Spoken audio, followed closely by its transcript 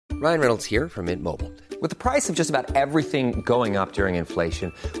Ryan Reynolds here from Mint Mobile. With the price of just about everything going up during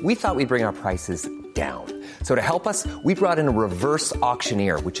inflation, we thought we'd bring our prices down. So to help us, we brought in a reverse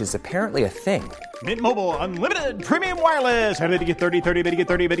auctioneer, which is apparently a thing. Mint Mobile Unlimited Premium Wireless. How to get 30, 30, bit to get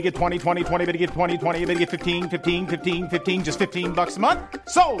 30, bit to get 20, 20, 20, bit to get 20, 20, bit to get 15, 15, 15, 15, just $15 a month?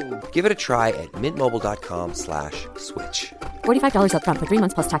 Sold! Give it a try at mintmobile.com/switch. $45 up front for 3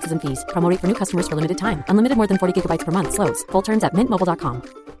 months plus taxes and fees. Promo rate for new customers for limited time. Unlimited more than 40 gigabytes per month. Slows full terms at mintmobile.com.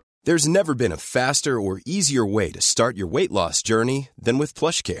 There's never been a faster or easier way to start your weight loss journey than with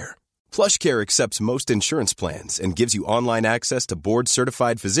PlushCare. PlushCare accepts most insurance plans and gives you online access to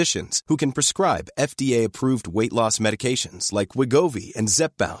board-certified physicians who can prescribe FDA-approved weight loss medications like Wegovy and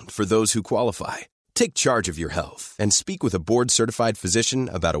Zepbound for those who qualify. Take charge of your health and speak with a board-certified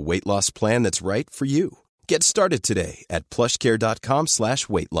physician about a weight loss plan that's right for you. Get started today at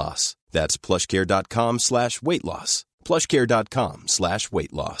plushcare.com/weight loss. That's plushcare.com/weight loss.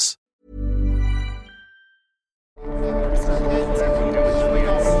 plushcare.com/weight loss.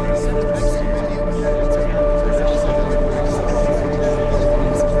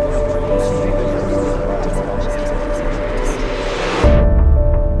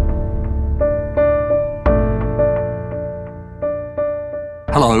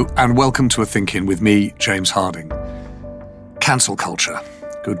 Hello, and welcome to A Thinking with me, James Harding. Cancel culture.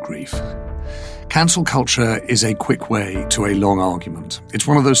 Good grief. Cancel culture is a quick way to a long argument. It's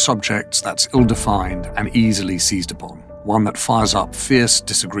one of those subjects that's ill-defined and easily seized upon, one that fires up fierce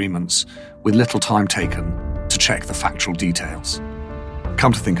disagreements with little time taken to check the factual details.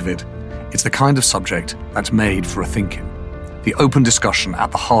 Come to think of it, it's the kind of subject that's made for a thinking, the open discussion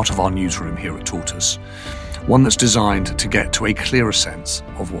at the heart of our newsroom here at Tortoise, one that's designed to get to a clearer sense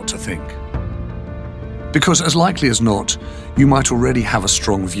of what to think. Because as likely as not, you might already have a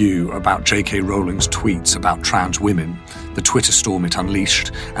strong view about J.K. Rowling's tweets about trans women, the Twitter storm it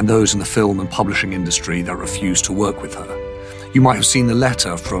unleashed, and those in the film and publishing industry that refused to work with her. You might have seen the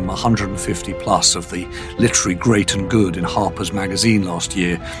letter from 150 plus of the literary great and good in Harper's Magazine last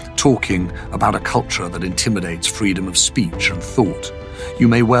year, talking about a culture that intimidates freedom of speech and thought. You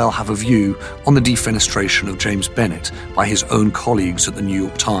may well have a view on the defenestration of James Bennett by his own colleagues at the New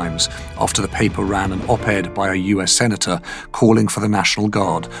York Times after the paper ran an op-ed by a US senator calling for the National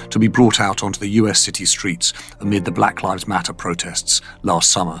Guard to be brought out onto the US city streets amid the Black Lives Matter protests last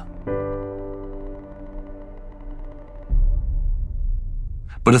summer.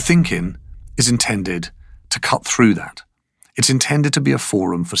 But A Thinking is intended to cut through that. It's intended to be a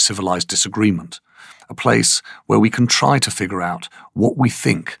forum for civilized disagreement, a place where we can try to figure out what we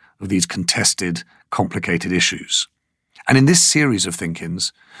think of these contested, complicated issues. And in this series of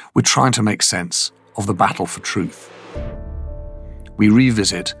thinkings, we're trying to make sense of the battle for truth. We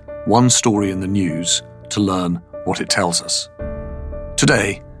revisit one story in the news to learn what it tells us.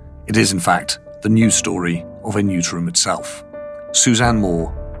 Today, it is in fact the news story of a newsroom itself. Suzanne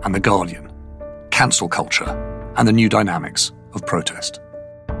Moore and The Guardian, cancel culture and the new dynamics of protest.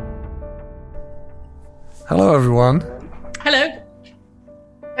 Hello, everyone. Hello.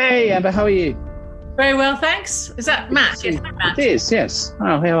 Hey, Amber, how are you? Very well, thanks. Is that Matt? Yes, Matt. It is, yes.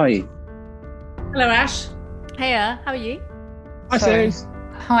 Oh, how are you? Hello, Ash. Hiya, how are you? Hi, Suze.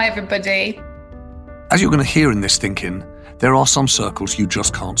 Hi, everybody. As you're going to hear in this thinking, there are some circles you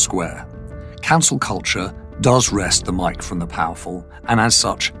just can't square. Cancel culture does wrest the mic from the powerful, and as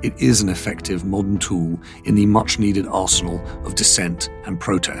such, it is an effective modern tool in the much-needed arsenal of dissent and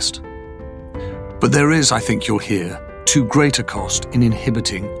protest. But there is, I think you'll hear, too great a cost in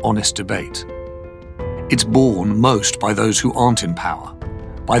inhibiting honest debate. It's borne most by those who aren't in power,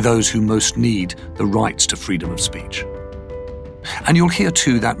 by those who most need the rights to freedom of speech. And you'll hear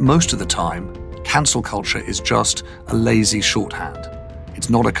too that most of the time, cancel culture is just a lazy shorthand.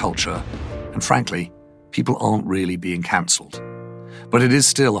 It's not a culture, and frankly, people aren't really being cancelled. But it is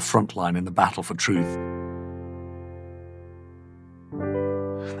still a front line in the battle for truth.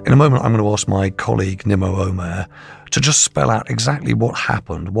 In a moment, I'm going to ask my colleague, Nimmo Omer, to just spell out exactly what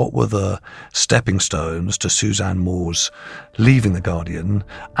happened. What were the stepping stones to Suzanne Moore's leaving The Guardian?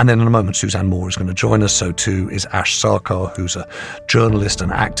 And then in a moment, Suzanne Moore is going to join us. So too is Ash Sarkar, who's a journalist, an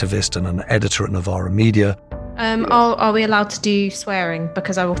activist, and an editor at Novara Media. Are we allowed to do swearing?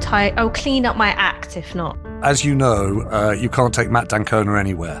 Because I'll clean up my act if not. As you know, you can't take Matt D'Ancona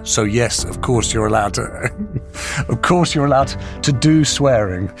anywhere. So yes, of course you're allowed to. Of course you're allowed to do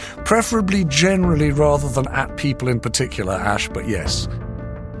swearing, preferably generally rather than at people in particular, Ash. But yes.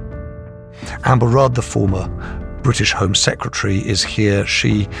 Amber Rudd, the former British Home Secretary, is here.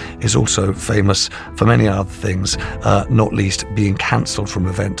 She is also famous for many other things, not least being cancelled from an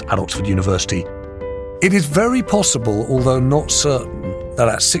event at Oxford University. It is very possible, although not certain, that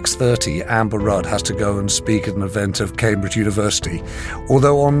at 6:30 Amber Rudd has to go and speak at an event of Cambridge University.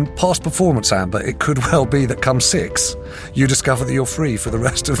 Although on past performance, Amber, it could well be that come 6, you discover that you're free for the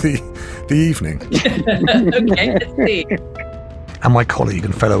rest of the evening. Okay, let's see. And my colleague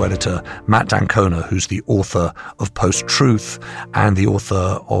and fellow editor, Matt D'Ancona, who's the author of Post-Truth and the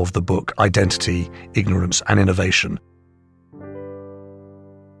author of the book Identity, Ignorance and Innovation.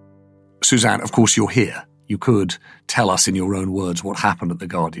 Suzanne, of course, you're here. You could tell us in your own words what happened at The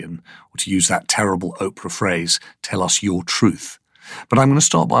Guardian, or to use that terrible Oprah phrase, tell us your truth. But I'm going to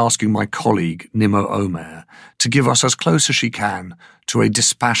start by asking my colleague, Nimmo Omer, to give us as close as she can to a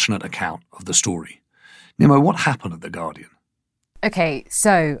dispassionate account of the story. Nimmo, what happened at The Guardian? Okay,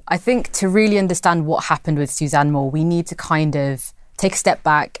 so I think to really understand what happened with Suzanne Moore, we need to kind of take a step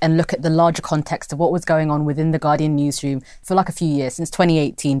back and look at the larger context of what was going on within the Guardian newsroom for like a few years, since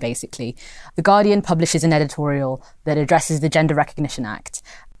 2018, basically. The Guardian publishes an editorial that addresses the Gender Recognition Act.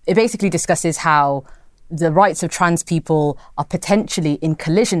 It basically discusses how the rights of trans people are potentially in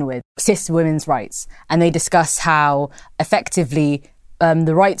collision with cis women's rights. And they discuss how effectively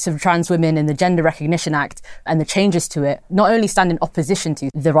the rights of trans women in the Gender Recognition Act and the changes to it not only stand in opposition to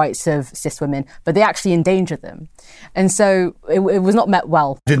the rights of cis women, but they actually endanger them. And so it was not met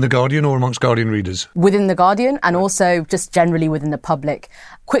well. Within The Guardian or amongst Guardian readers? Within The Guardian and also just generally within the public.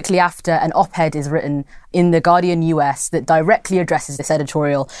 Quickly after, an op-ed is written in The Guardian US that directly addresses this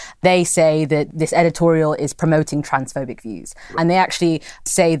editorial. They say that this editorial is promoting transphobic views. And they actually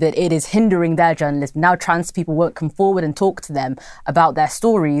say that it is hindering their journalism. Now trans people won't come forward and talk to them about their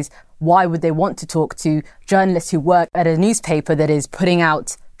stories. Why would they want to talk to journalists who work at a newspaper that is putting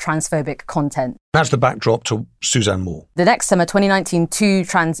out transphobic content? That's the backdrop to Suzanne Moore. The next summer, 2019, 2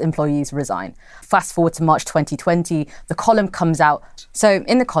 trans employees resign. Fast forward to March 2020, the column comes out. So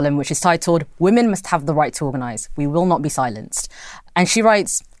in the column, which is titled, "Women Must Have the Right to Organise. We Will Not Be Silenced." And she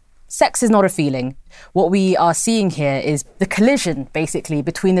writes, "Sex is not a feeling. What we are seeing here is the collision, basically,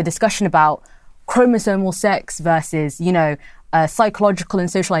 between the discussion about chromosomal sex versus, psychological and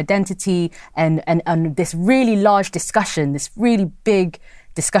social identity and this really large discussion, this really big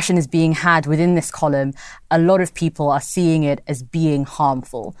discussion is being had within this column. A lot of people are seeing it as being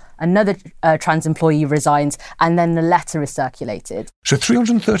harmful." Another trans employee resigns, and then the letter is circulated. So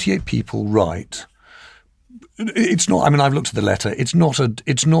 338 people write. It's not, I've looked at the letter. It's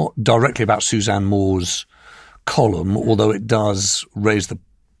not directly about Suzanne Moore's column, although it does raise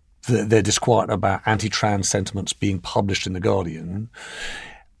their disquiet about anti-trans sentiments being published in The Guardian.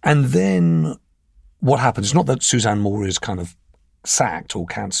 And then what happens? It's not that Suzanne Moore is kind of sacked or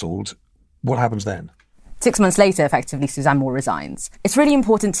cancelled. What happens then? 6 months later, effectively, Suzanne Moore resigns. It's really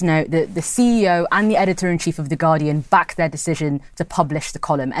important to note that the CEO and the editor-in-chief of The Guardian backed their decision to publish the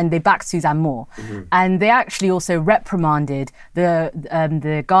column, and they backed Suzanne Moore. Mm-hmm. And they actually also reprimanded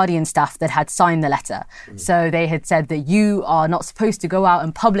the Guardian staff that had signed the letter. Mm-hmm. So they had said that you are not supposed to go out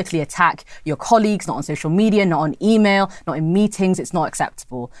and publicly attack your colleagues, not on social media, not on email, not in meetings. It's not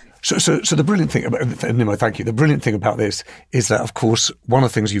acceptable. So the brilliant thing about, Nimmo, thank you. The brilliant thing about this is that, of course, one of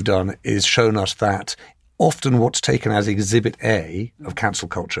the things you've done is shown us that often what's taken as Exhibit A of cancel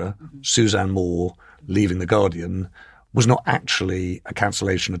culture, Suzanne Moore leaving The Guardian, was not actually a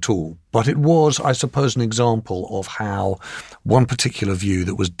cancellation at all. But it was, I suppose, an example of how one particular view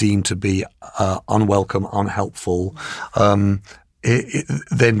that was deemed to be unwelcome, unhelpful, it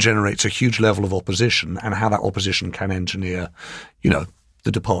then generates a huge level of opposition, and how that opposition can engineer,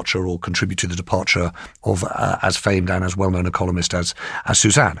 the departure or contribute to the departure of as famed and as well-known a columnist as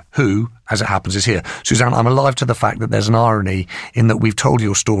Suzanne, who, as it happens, is here. Suzanne, I'm alive to the fact that there's an irony in that we've told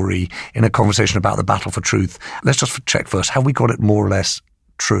your story in a conversation about the battle for truth. Let's just check first. Have we got it more or less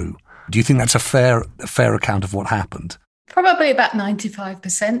true? Do you think that's a fair account of what happened? Probably about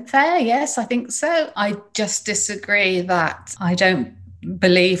 95% fair, yes, I think so. I just disagree that I don't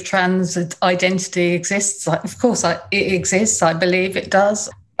believe trans identity exists. Of course it exists. I believe it does.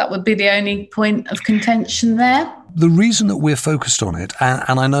 That would be the only point of contention there. The reason that we're focused on it,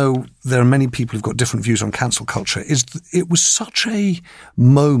 and I know there are many people who've got different views on cancel culture, is it was such a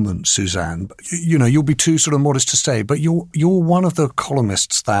moment, Suzanne. You'll be too sort of modest to say, but you're one of the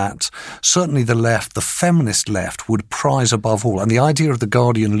columnists that certainly the left, the feminist left, would prize above all. And the idea of The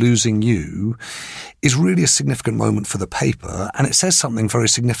Guardian losing you is really a significant moment for the paper, and it says something very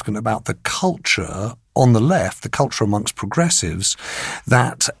significant about the culture on the left, the culture amongst progressives,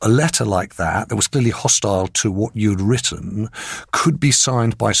 that a letter like that was clearly hostile to what you'd written, could be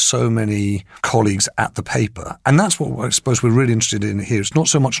signed by so many colleagues at the paper. And that's what I suppose we're really interested in here. It's not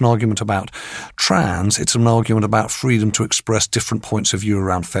so much an argument about trans, it's an argument about freedom to express different points of view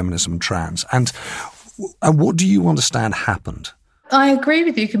around feminism and trans. And what do you understand happened? I agree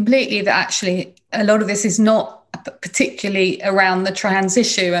with you completely that actually a lot of this is not particularly around the trans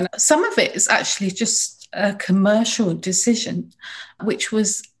issue. And some of it is actually just a commercial decision, which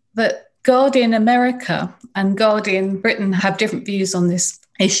was that Guardian America and Guardian Britain have different views on this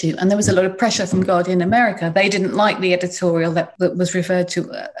issue. And there was a lot of pressure from Guardian America. They didn't like the editorial that was referred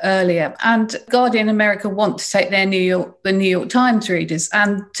to earlier. And Guardian America want to take the New York Times readers.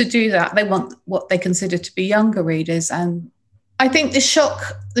 And to do that, they want what they consider to be younger readers. And I think the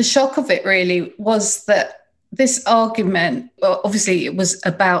shock of it really was that this argument, well, obviously it was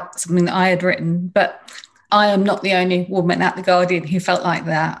about something that I had written, but I am not the only woman at The Guardian who felt like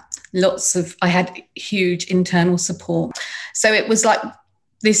that. I had huge internal support. So it was like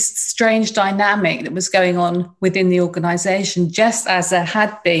this strange dynamic that was going on within the organisation, just as there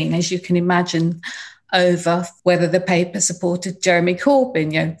had been, as you can imagine, over whether the paper supported Jeremy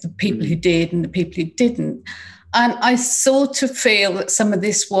Corbyn, the people who did and the people who didn't. And I sort of feel that some of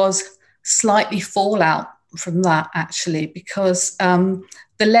this was slightly fallout from that, actually, because the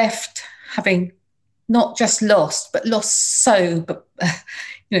left, having not just lost, but lost so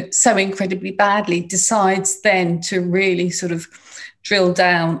incredibly badly, decides then to really sort of drill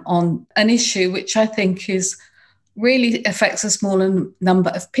down on an issue which I think really affects a smaller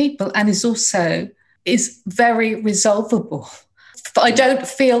number of people and is very resolvable. I don't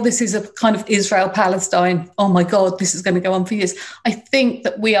feel this is a kind of Israel-Palestine, oh my God, this is going to go on for years. I think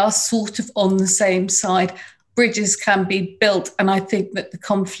that we are sort of on the same side. Bridges can be built, and I think that the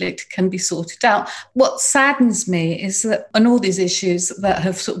conflict can be sorted out. What saddens me is that on all these issues that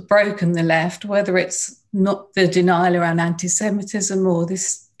have sort of broken the left, whether it's not the denial around anti-Semitism or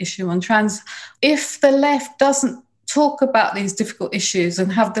this issue on trans, if the left doesn't talk about these difficult issues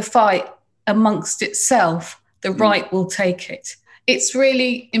and have the fight amongst itself, the right will take it. It's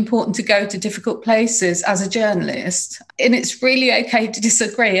really important to go to difficult places as a journalist, and it's really okay to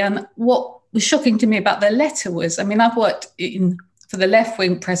disagree. And what was shocking to me about their letter was, I've worked for the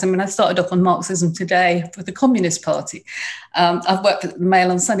left-wing press. I started off on Marxism Today for the Communist Party. I've worked at the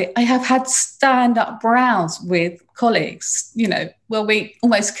Mail on Sunday. I have had stand-up rows with colleagues, where we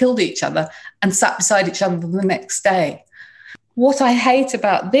almost killed each other and sat beside each other the next day. What I hate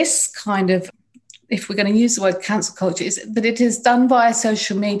about this kind of, if we're going to use the word cancel culture, is that it is done via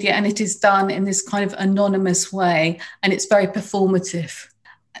social media and it is done in this kind of anonymous way, and it's very performative.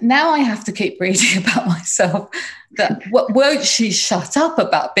 Now I have to keep reading about myself that won't she shut up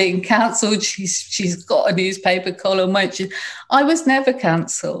about being cancelled? She's got a newspaper column, won't she? I was never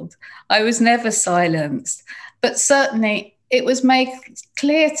cancelled. I was never silenced. But certainly it was made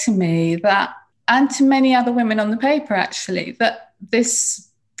clear to me that, and to many other women on the paper actually, that this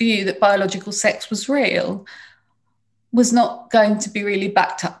view that biological sex was real was not going to be really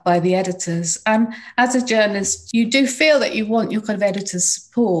backed up by the editors. And as a journalist, you do feel that you want your kind of editor's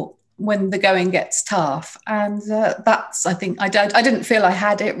support when the going gets tough. And that's, I think, I didn't feel I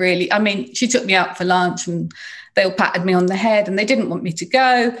had it really. She took me out for lunch and they all patted me on the head and they didn't want me to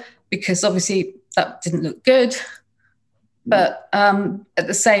go because obviously that didn't look good. But at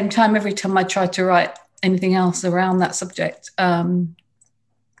the same time, every time I tried to write anything else around that subject,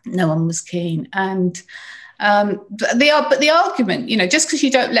 no one was keen. And the argument, just because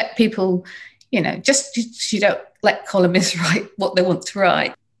you don't let people, just you don't let columnists write what they want to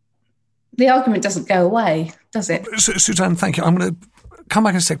write, the argument doesn't go away, does it? Suzanne, thank you. I'm going to come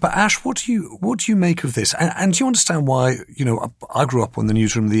back in a sec. But Ash, what do you make of this? And do you understand why? I grew up on the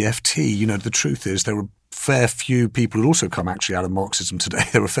newsroom of the FT. The truth is there were fair few people who'd also come actually out of Marxism Today.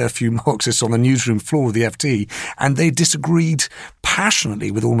 There were fair few Marxists on the newsroom floor of the FT, and they disagreed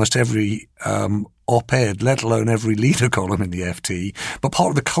passionately with almost every op-ed, let alone every leader column in the FT. But part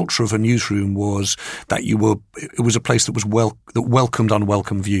of the culture of a newsroom was that it was a place that that welcomed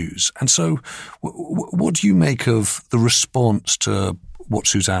unwelcome views. And so, what do you make of the response to what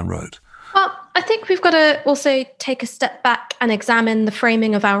Suzanne wrote? Well, I think we've got to also take a step back and examine the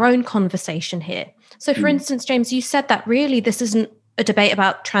framing of our own conversation here. So, for instance, James, you said that really this isn't a debate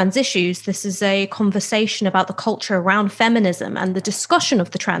about trans issues. This is a conversation about the culture around feminism and the discussion of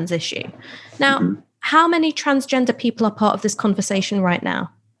the trans issue. Now, how many transgender people are part of this conversation right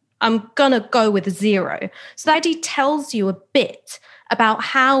now? I'm going to go with 0. So that idea tells you a bit about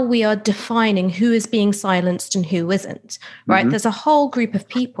how we are defining who is being silenced and who isn't, right? There's a whole group of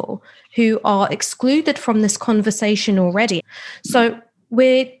people who are excluded from this conversation already. So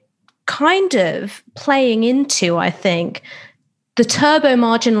we're kind of playing into, I think, the turbo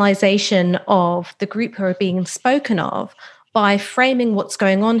marginalization of the group who are being spoken of by framing what's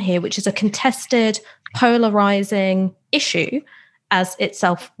going on here, which is a contested, polarizing issue as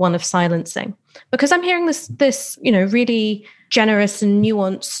itself one of silencing. Because I'm hearing this really generous and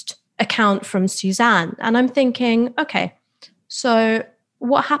nuanced account from Suzanne. And I'm thinking, okay, so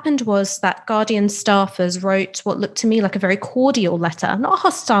what happened was that Guardian staffers wrote what looked to me like a very cordial letter, not a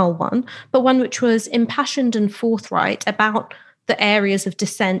hostile one, but one which was impassioned and forthright about the areas of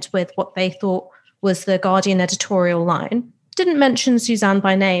dissent with what they thought was the Guardian editorial line. Didn't mention Suzanne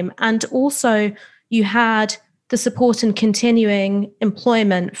by name. And also you had the support and continuing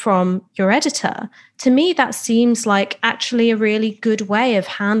employment from your editor. To me, that seems like actually a really good way of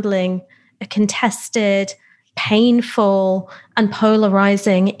handling a contested, painful and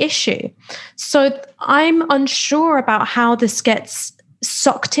polarizing issue. So I'm unsure about how this gets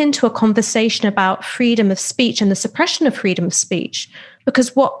sucked into a conversation about freedom of speech and the suppression of freedom of speech,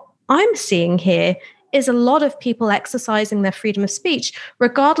 because what I'm seeing here is a lot of people exercising their freedom of speech,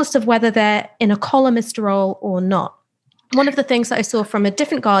 regardless of whether they're in a columnist role or not. One of the things that I saw from a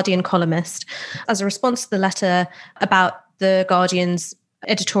different Guardian columnist as a response to the letter about the Guardian's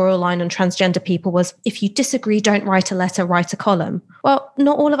editorial line on transgender people was, if you disagree, don't write a letter, write a column. Well,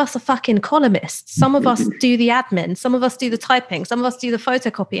 not all of us are fucking columnists. Some of us do the admin, some of us do the typing, some of us do the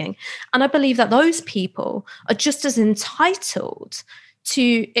photocopying. And I believe that those people are just as entitled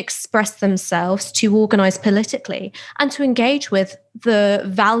to express themselves, to organize politically, and to engage with the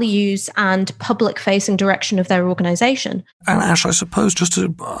values and public-facing direction of their organization. And Ash, I suppose, just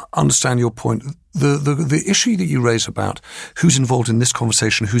to understand your point, the issue that you raise about who's involved in this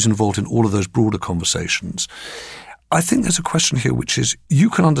conversation, who's involved in all of those broader conversations, I think there's a question here which is,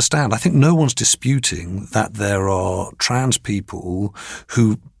 you can understand, I think no one's disputing that there are trans people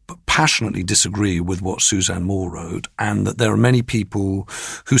who passionately disagree with what Suzanne Moore wrote, and that there are many people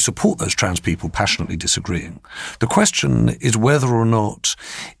who support those trans people passionately disagreeing. The question is whether or not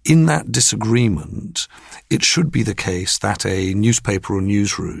in that disagreement it should be the case that a newspaper or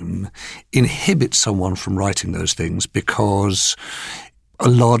newsroom inhibits someone from writing those things because a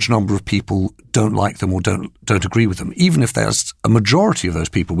large number of people don't like them or don't agree with them, even if there's a majority of those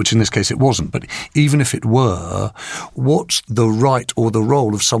people, which in this case it wasn't. But even if it were, what's the right or the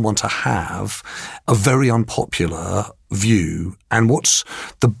role of someone to have a very unpopular view, and what's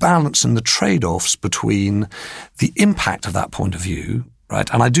the balance and the trade-offs between the impact of that point of view,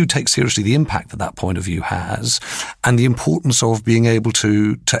 right? And I do take seriously the impact that that point of view has, and the importance of being able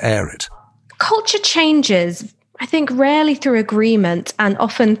to air it. Culture changes, I think, rarely through agreement and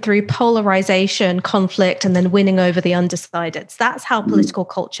often through polarization, conflict, and then winning over the undecideds. That's how political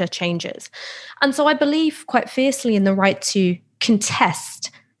culture changes. And so I believe quite fiercely in the right to contest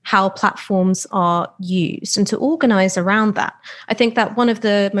how platforms are used and to organize around that. I think that one of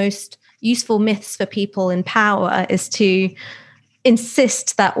the most useful myths for people in power is to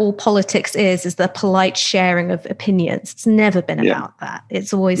insist that all politics is the polite sharing of opinions. It's never been about that.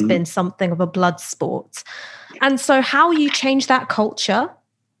 It's always been something of a blood sport. And so how you change that culture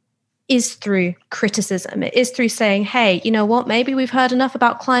is through criticism. It is through saying, hey, you know what, maybe we've heard enough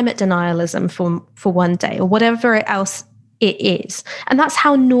about climate denialism for one day, or whatever else it is. And that's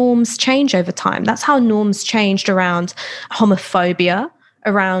how norms change over time. That's how norms changed around homophobia,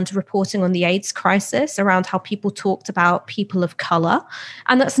 around reporting on the AIDS crisis, around how people talked about people of color.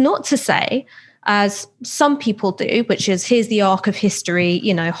 And that's not to say, as some people do, which is, here's the arc of history,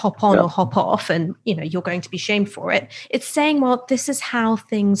 you know, hop on or hop off, and, you know, you're going to be shamed for it. It's saying, well, this is how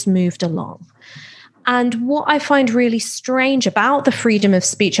things moved along. And what I find really strange about the freedom of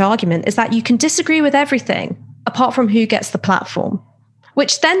speech argument is that you can disagree with everything apart from who gets the platform,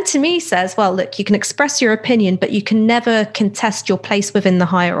 which then to me says, well, look, you can express your opinion, but you can never contest your place within the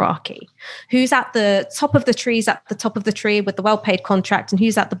hierarchy. Who's at the top of the trees at the top of the tree with the well-paid contract, and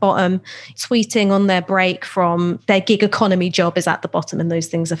who's at the bottom tweeting on their break from their gig economy job is at the bottom, and those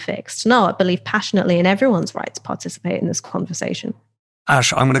things are fixed. No, I believe passionately in everyone's right to participate in this conversation.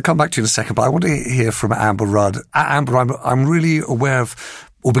 Ash, I'm going to come back to you in a second, but I want to hear from Amber Rudd. Amber, I'm really aware of,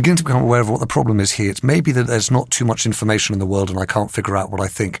 or begin to become aware of, what the problem is here. It's maybe that there's not too much information in the world and I can't figure out what I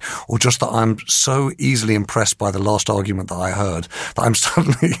think, or just that I'm so easily impressed by the last argument that I heard that I'm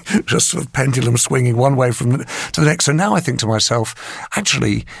suddenly just sort of pendulum swinging one way to the next. So now I think to myself,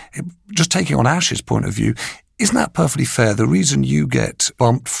 actually, just taking on Ash's point of view, isn't that perfectly fair? The reason you get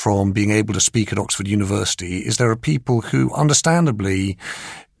bumped from being able to speak at Oxford University is there are people who understandably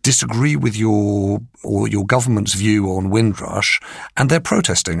disagree with your government's view on Windrush, and they're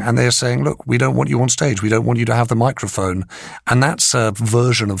protesting and they're saying, look, we don't want you on stage. We don't want you to have the microphone. And that's a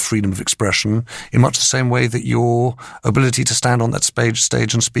version of freedom of expression in much the same way that your ability to stand on that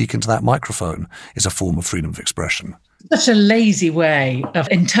stage and speak into that microphone is a form of freedom of expression. Such a lazy way of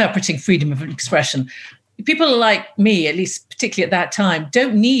interpreting freedom of expression. People like me, at least particularly at that time,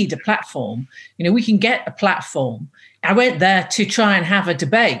 don't need a platform. You know, we can get a platform I went there to try and have a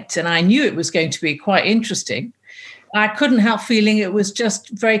debate, and I knew it was going to be quite interesting. I couldn't help feeling it was just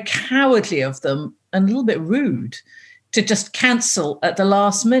very cowardly of them and a little bit rude to just cancel at the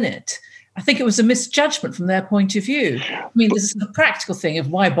last minute. I think it was a misjudgment from their point of view. I mean, this is a practical thing of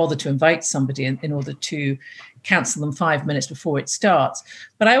why bother to invite somebody in order to cancel them 5 minutes before it starts.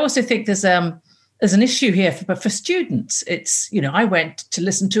 But I also think there's an issue here for students. It's, I went to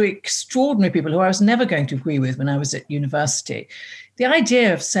listen to extraordinary people who I was never going to agree with when I was at university. The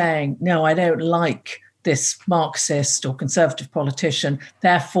idea of saying, no, I don't like this Marxist or conservative politician,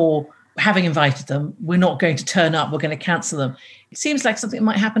 therefore, having invited them, we're not going to turn up, we're going to cancel them. It seems like something that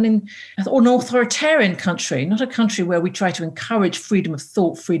might happen in an authoritarian country, not a country where we try to encourage freedom of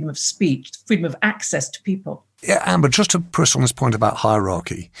thought, freedom of speech, freedom of access to people. Yeah, Amber, just to press on this point about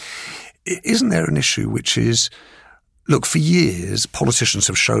hierarchy, isn't there an issue which is, look, for years, politicians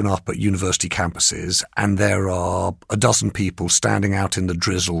have shown up at university campuses and there are a dozen people standing out in the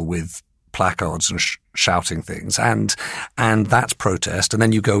drizzle with placards and shouting things, and that's protest. And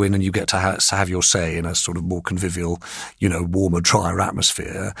then you go in and you get to have your say in a sort of more convivial, warmer, drier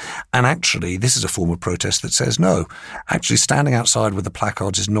atmosphere. And actually, this is a form of protest that says, no, actually standing outside with the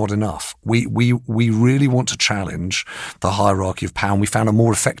placards is not enough. We really want to challenge the hierarchy of power, and we found a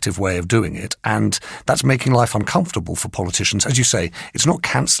more effective way of doing it. And that's making life uncomfortable for politicians. As you say, it's not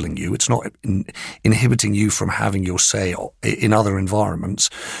cancelling you. It's not inhibiting you from having your say in other environments,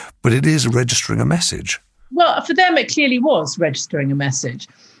 but it is registering a message. Well, for them, it clearly was registering a message.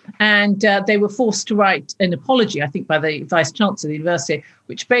 And they were forced to write an apology, I think, by the Vice-Chancellor of the university,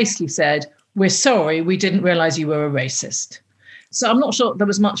 which basically said, we're sorry, we didn't realise you were a racist. So I'm not sure there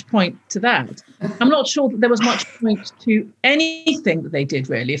was much point to that. I'm not sure that there was much point to anything that they did,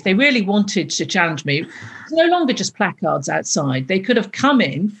 really. If they really wanted to challenge me, it's no longer just placards outside. They could have come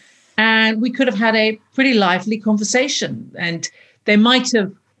in and we could have had a pretty lively conversation. And they might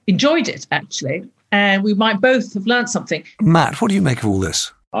have enjoyed it, actually. And we might both have learned something. Matt, what do you make of all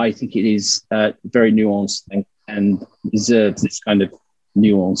this? I think it is very nuanced and deserves this kind of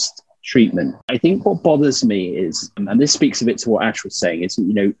nuanced treatment. I think what bothers me is, and this speaks a bit to what Ash was saying, is,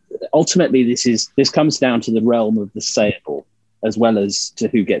 ultimately this comes down to the realm of the sayable as well as to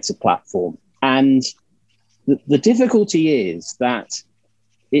who gets a platform. And the difficulty is that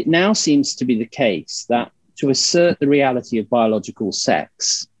it now seems to be the case that to assert the reality of biological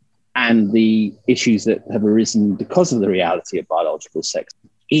sex and the issues that have arisen because of the reality of biological sex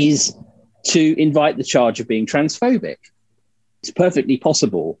is to invite the charge of being transphobic. It's perfectly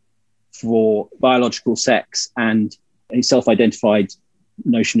possible for biological sex and a self-identified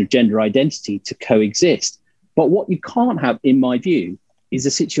notion of gender identity to coexist. But what you can't have, in my view, is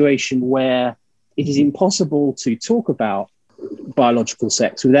a situation where it is impossible to talk about biological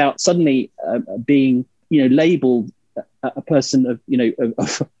sex without suddenly being, labelled a person of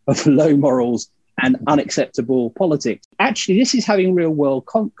low morals and unacceptable politics. Actually, this is having real world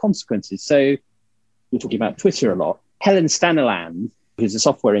consequences. So we're talking about Twitter a lot. Helen Staniland, who's a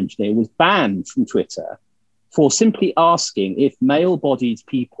software engineer, was banned from Twitter for simply asking if male-bodied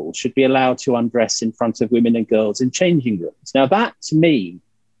people should be allowed to undress in front of women and girls in changing rooms. Now, that, to me,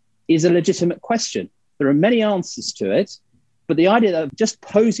 is a legitimate question. There are many answers to it, but the idea of just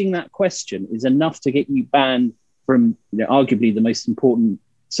posing that question is enough to get you banned from arguably the most important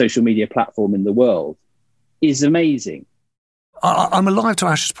social media platform in the world is amazing. I'm alive to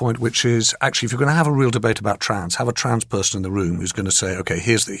Ash's point, which is actually, if you're going to have a real debate about trans, have a trans person in the room who's going to say, "Okay,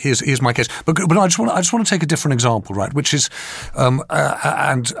 here's my case." But I just want to take a different example, right? Which is, and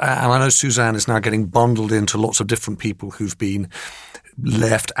I know Suzanne is now getting bundled into lots of different people who've been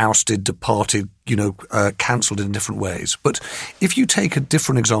left, ousted, departed, cancelled in different ways. But if you take a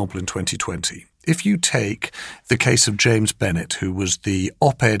different example in 2020. If you take the case of James Bennett, who was the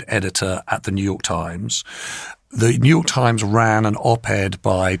op-ed editor at the New York Times, the New York Times ran an op-ed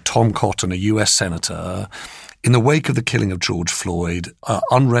by Tom Cotton, a US senator, in the wake of the killing of George Floyd,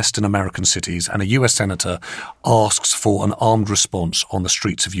 unrest in American cities, and a US senator asks for an armed response on the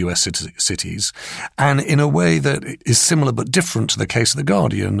streets of US cities. And in a way that is similar but different to the case of The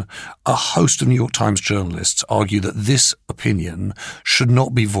Guardian, a host of New York Times journalists argue that this opinion should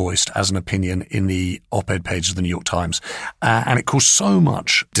not be voiced as an opinion in the op-ed page of the New York Times. And it caused so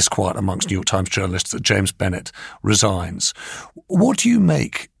much disquiet amongst New York Times journalists that James Bennett resigns. What do you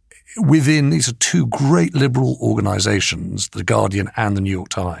make within, these are two great liberal organisations, The Guardian and the New York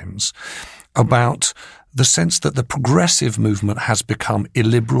Times, about the sense that the progressive movement has become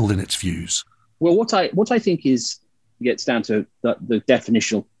illiberal in its views? Well, what I think gets down to the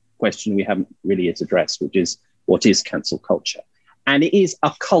definitional question we haven't really yet addressed, which is what is cancel culture? And it is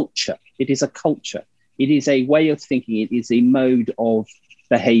a culture. It is a culture. It is a way of thinking. It is a mode of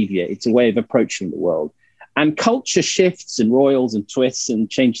behavior. It's a way of approaching the world. And culture shifts and roils and twists and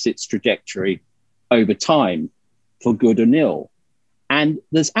changes its trajectory over time for good or ill. And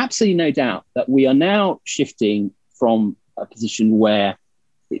there's absolutely no doubt that we are now shifting from a position where,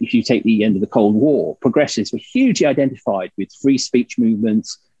 if you take the end of the Cold War, progressives were hugely identified with free speech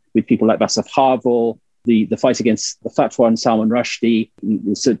movements, with people like Václav Havel, the fight against the Fatwa and Salman Rushdie,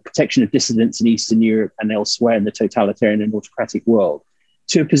 the protection of dissidents in Eastern Europe and elsewhere in the totalitarian and autocratic world,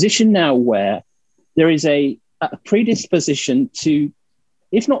 to a position now where there is a predisposition to,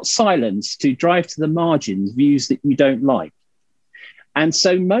 if not silence, to drive to the margins views that you don't like. And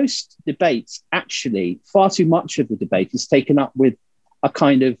so most debates, actually, far too much of the debate is taken up with a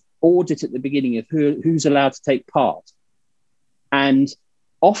kind of audit at the beginning of who's allowed to take part. And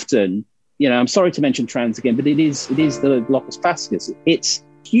often, I'm sorry to mention trans again, but it is the locus fascius. It's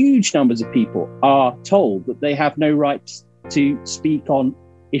huge numbers of people are told that they have no right to speak on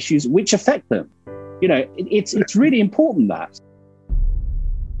issues which affect them. It's really important that.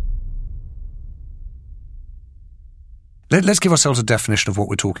 Let's give ourselves a definition of what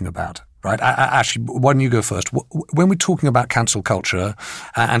we're talking about, right? Actually, why don't you go first? When we're talking about cancel culture,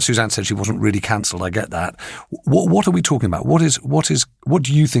 and Suzanne said she wasn't really cancelled, I get that. What are we talking about? What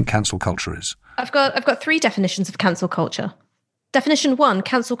do you think cancel culture is? I've got 3 definitions of cancel culture. Definition 1,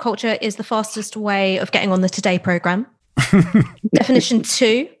 cancel culture is the fastest way of getting on the Today programme. Definition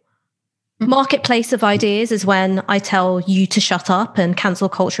 2, marketplace of ideas is when I tell you to shut up, and cancel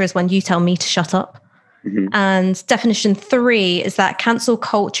culture is when you tell me to shut up. Mm-hmm. And definition 3 is that cancel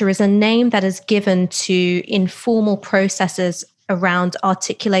culture is a name that is given to informal processes around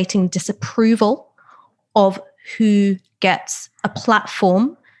articulating disapproval of who gets a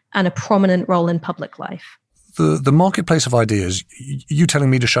platform and a prominent role in public life. The marketplace of ideas, you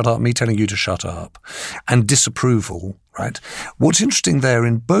telling me to shut up, me telling you to shut up, and disapproval, right? What's interesting there,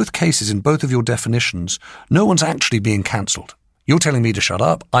 in both cases, in both of your definitions, no one's actually being cancelled. You're telling me to shut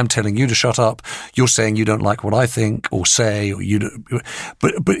up. I'm telling you to shut up. You're saying you don't like what I think or say, or you don't.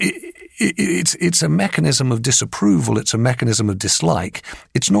 But it's a mechanism of disapproval. It's a mechanism of dislike.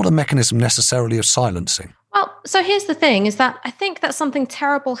 It's not a mechanism necessarily of silencing. Well, so here's the thing, is that I think that something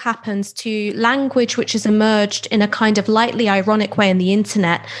terrible happens to language which has emerged in a kind of lightly ironic way in the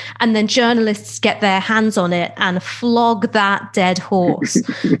internet, and then journalists get their hands on it and flog that dead horse.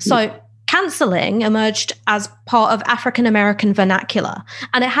 So cancelling emerged as part of African American vernacular,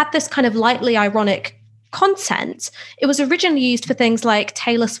 and it had this kind of lightly ironic content. It was originally used for things like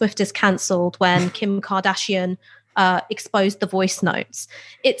Taylor Swift is cancelled when Kim Kardashian exposed the voice notes.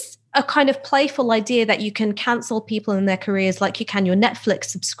 It's a kind of playful idea that you can cancel people in their careers like you can your Netflix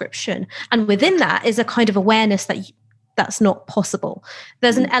subscription. And within that is a kind of awareness that that's not possible.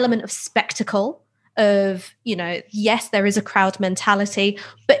 There's an element of spectacle, of, yes, there is a crowd mentality,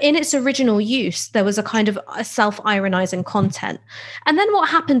 but in its original use, there was a kind of a self-ironizing content. And then what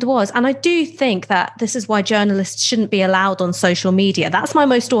happened was, and I do think that this is why journalists shouldn't be allowed on social media. That's my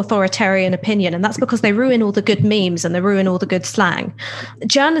most authoritarian opinion. And that's because they ruin all the good memes and they ruin all the good slang.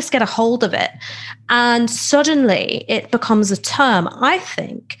 Journalists get a hold of it, and suddenly it becomes a term, I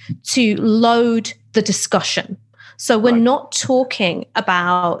think, to load the discussion. So we're not talking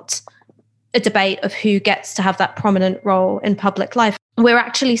about a debate of who gets to have that prominent role in public life. We're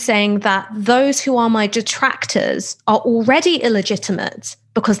actually saying that those who are my detractors are already illegitimate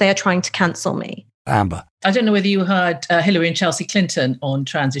because they are trying to cancel me. Amber. I don't know whether you heard Hillary and Chelsea Clinton on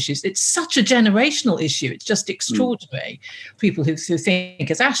trans issues. It's such a generational issue. It's just extraordinary. People who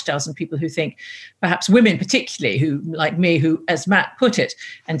think, as Ash does, and people who think, perhaps women particularly, who, like me, who, as Matt put it,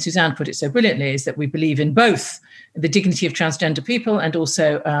 and Suzanne put it so brilliantly, is that we believe in both the dignity of transgender people and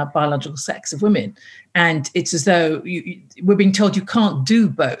also biological sex of women. And it's as though we're being told you can't do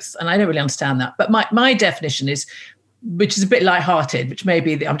both. And I don't really understand that. But my definition is, which is a bit lighthearted, which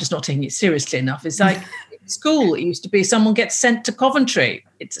maybe I'm just not taking it seriously enough, is like in school, it used to be someone gets sent to Coventry.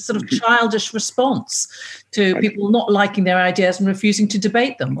 It's a sort of childish response to people not liking their ideas and refusing to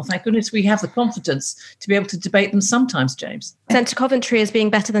debate them. Well, thank goodness we have the confidence to be able to debate them sometimes, James. Sent to Coventry as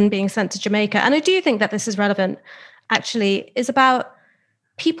being better than being sent to Jamaica. And I do think that this is relevant, actually, is about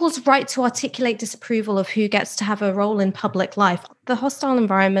people's right to articulate disapproval of who gets to have a role in public life. The hostile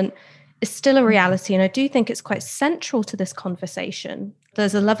environment is still a reality, and I do think it's quite central to this conversation.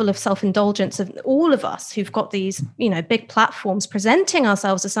 There's a level of self-indulgence of all of us who've got these, big platforms presenting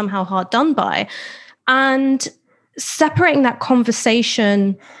ourselves as somehow hard done by, and separating that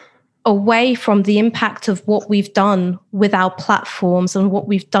conversation away from the impact of what we've done with our platforms and what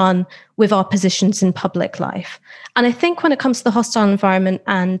we've done with our positions in public life. And I think when it comes to the hostile environment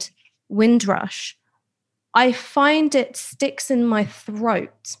and Windrush, I find it sticks in my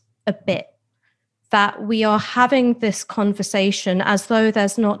throat a bit that we are having this conversation as though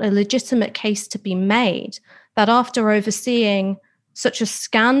there's not a legitimate case to be made, that after overseeing such a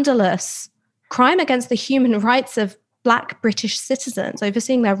scandalous crime against the human rights of Black British citizens,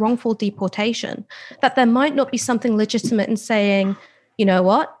 overseeing their wrongful deportation, that there might not be something legitimate in saying, you know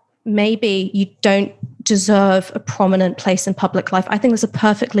what, maybe you don't deserve a prominent place in public life. I think there's a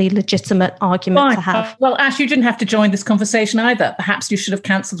perfectly legitimate argument to have. Well, Ash, you didn't have to join this conversation either. Perhaps you should have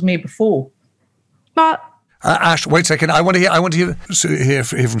cancelled me before. But Ash, wait a second. I want to hear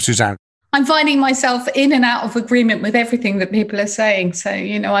from Suzanne. I'm finding myself in and out of agreement with everything that people are saying. So,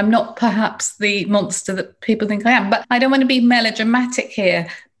 I'm not perhaps the monster that people think I am, but I don't want to be melodramatic here,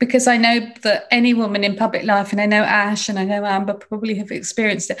 because I know that any woman in public life, and I know Ash and I know Amber probably have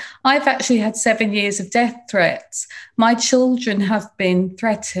experienced it. I've actually had 7 years of death threats. My children have been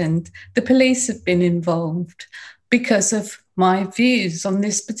threatened. The police have been involved because of my views on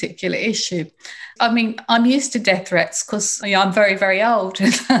this particular issue. I mean, I'm used to death threats because I'm very, very old.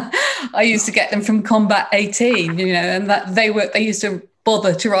 I used to get them from Combat 18, and that they used to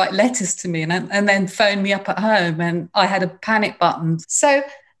bother to write letters to me and then phone me up at home, and I had a panic button. So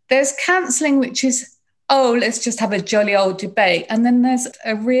there's cancelling, which is, let's just have a jolly old debate. And then there's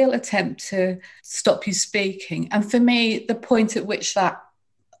a real attempt to stop you speaking. And for me, the point at which that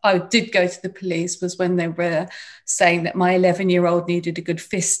I did go to the police was when they were saying that my 11-year-old needed a good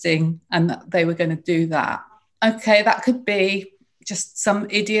fisting and that they were going to do that. Okay, that could be just some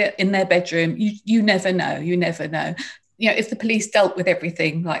idiot in their bedroom. You never know. You never know. If the police dealt with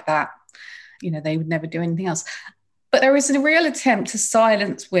everything like that, they would never do anything else. But there is a real attempt to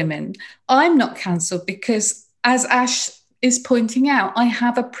silence women. I'm not cancelled because, as Ash is pointing out, I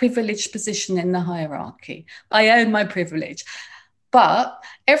have a privileged position in the hierarchy. I own my privilege. But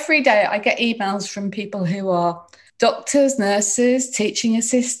every day I get emails from people who are doctors, nurses, teaching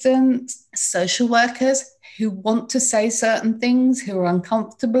assistants, social workers who want to say certain things, who are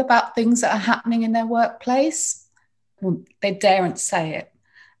uncomfortable about things that are happening in their workplace. Well, they daren't say it.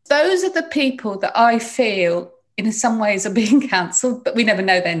 Those are the people that I feel in some ways are being cancelled, but we never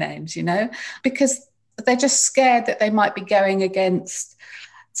know their names, because they're just scared that they might be going against,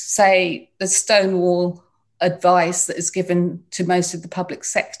 say, the Stonewall advice that is given to most of the public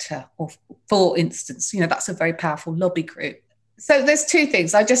sector, or for instance, that's a very powerful lobby group. So there's two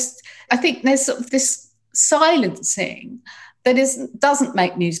things. I think there's sort of this silencing that doesn't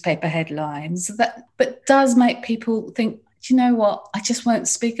make newspaper headlines, but does make people think, do you know what, I just won't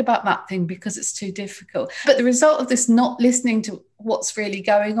speak about that thing because it's too difficult. But the result of this not listening to what's really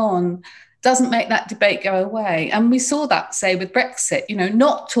going on doesn't make that debate go away. And we saw that, say, with Brexit,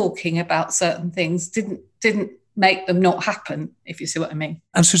 not talking about certain things didn't make them not happen, if you see what I mean.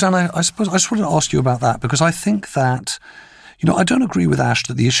 And Suzanne, I suppose I just wanted to ask you about that, because I think that, I don't agree with Ash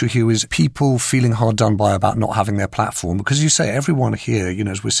that the issue here is people feeling hard done by about not having their platform, because you say everyone here,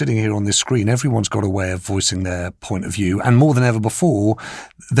 as we're sitting here on this screen, everyone's got a way of voicing their point of view. And more than ever before,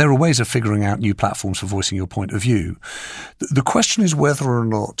 there are ways of figuring out new platforms for voicing your point of view. The question is whether or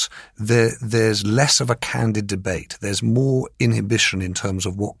not there's less of a candid debate. There's more inhibition in terms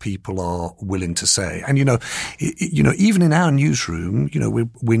of what people are willing to say. And, even in our newsroom,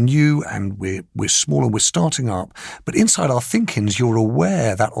 we're new and we're small and we're starting up, but inside our thinkings, you're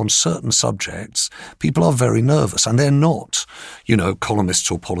aware that on certain subjects, people are very nervous and they're not, columnists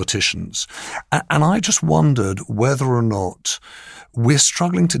or politicians. And I just wondered whether or not we're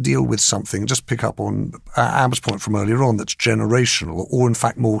struggling to deal with something, just pick up on Amber's point from earlier on, that's generational or in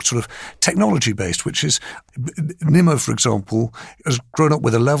fact more sort of technology-based, which is Nimmo, for example, has grown up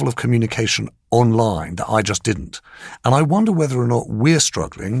with a level of communication online that I just didn't. And I wonder whether or not we're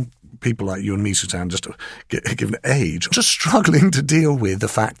struggling, people like you and me, Suzanne, just given age, just struggling to deal with the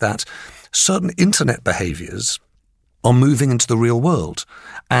fact that certain internet behaviours are moving into the real world.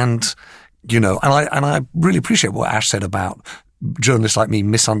 And, and I really appreciate what Ash said about journalists like me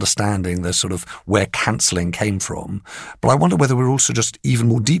misunderstanding the sort of where cancelling came from. But I wonder whether we're also just even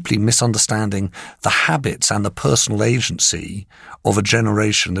more deeply misunderstanding the habits and the personal agency of a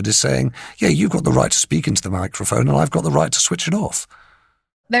generation that is saying, yeah, you've got the right to speak into the microphone and I've got the right to switch it off.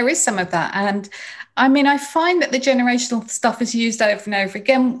 There is some of that. And I mean, I find that the generational stuff is used over and over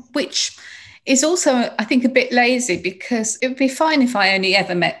again, which is also, I think, a bit lazy, because it would be fine if I only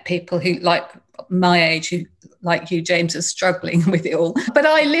ever met people who, like my age, who, like you, James, are struggling with it all. But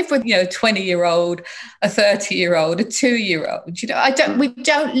I live with, a 20-year-old, a 30-year-old, a 2-year-old. We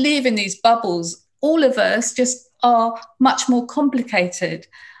don't live in these bubbles. All of us just are much more complicated.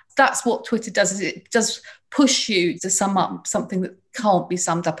 That's what Twitter does, is it does push you to sum up something that can't be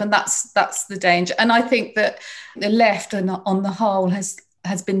summed up. And that's the danger. And I think that the left on the whole has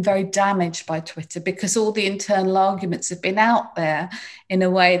been very damaged by Twitter, because all the internal arguments have been out there in a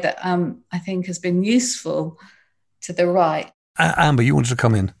way that I think has been useful to the right. Amber, you wanted to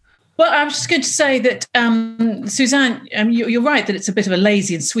come in. Well, I was just going to say that, Suzanne, you're right that it's a bit of a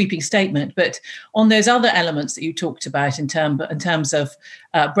lazy and sweeping statement, but on those other elements that you talked about in terms of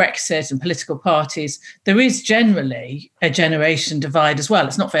Brexit and political parties, there is generally a generation divide as well.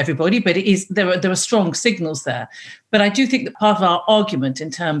 It's not for everybody, but it is. There are strong signals there. But I do think that part of our argument in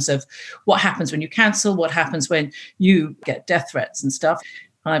terms of what happens when you cancel, what happens when you get death threats and stuff,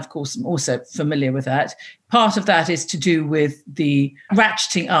 I, of course, am also familiar with that. Part of that is to do with the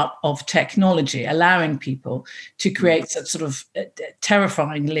ratcheting up of technology, allowing people to create sort of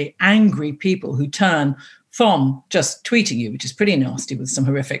terrifyingly angry people who turn from just tweeting you, which is pretty nasty with some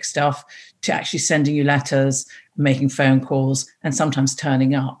horrific stuff, to actually sending you letters, making phone calls, and sometimes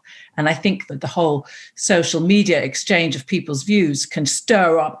turning up. And I think that the whole social media exchange of people's views can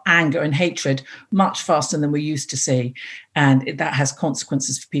stir up anger and hatred much faster than we're used to see. And that has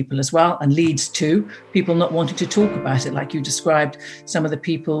consequences for people as well, and leads to people not wanting to talk about it. Like you described, some of the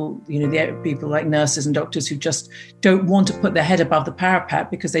people, the people like nurses and doctors who just don't want to put their head above the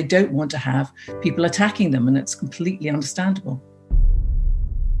parapet because they don't want to have people attacking them. And it's completely understandable.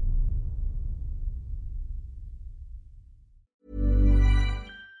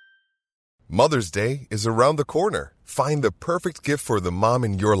 Mother's Day is around the corner. Find the perfect gift for the mom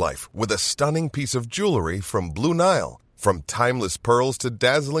in your life with a stunning piece of jewelry from Blue Nile. From timeless pearls to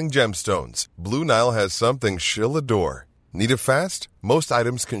dazzling gemstones, Blue Nile has something she'll adore. Need it fast? Most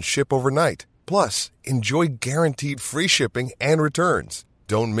items can ship overnight. Plus, enjoy guaranteed free shipping and returns.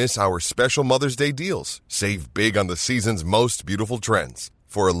 Don't miss our special Mother's Day deals. Save big on the season's most beautiful trends.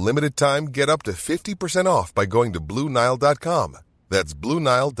 For a limited time, get up to 50% off by going to BlueNile.com. That's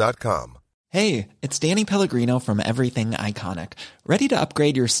BlueNile.com. Hey, it's Danny Pellegrino from Everything Iconic. Ready to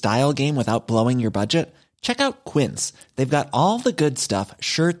upgrade your style game without blowing your budget? Check out Quince. They've got all the good stuff,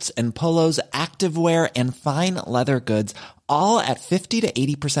 shirts and polos, activewear, and fine leather goods, all at 50 to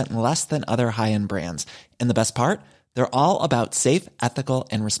 80% less than other high-end brands. And the best part? They're all about safe, ethical,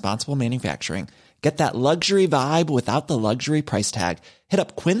 and responsible manufacturing. Get that luxury vibe without the luxury price tag. Hit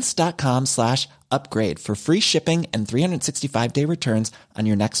up quince.com/upgrade for free shipping and 365-day returns on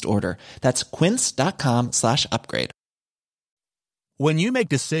your next order. That's quince.com/upgrade. When you make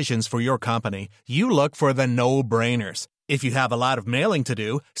decisions for your company, you look for the no-brainers. If you have a lot of mailing to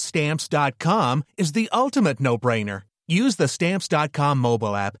do, Stamps.com is the ultimate no-brainer. Use the Stamps.com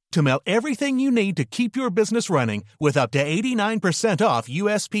mobile app to mail everything you need to keep your business running with up to 89% off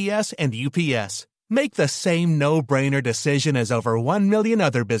USPS and UPS. Make the same no-brainer decision as over 1 million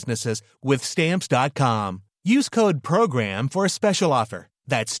other businesses with Stamps.com. Use code PROGRAM for a special offer.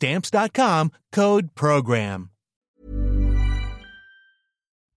 That's Stamps.com, code PROGRAM.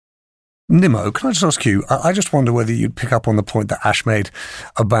 Nimmo, can I just ask you, I just wonder whether you'd pick up on the point that Ash made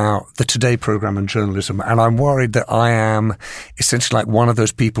about the Today programme and journalism. And I'm worried that I am essentially like one of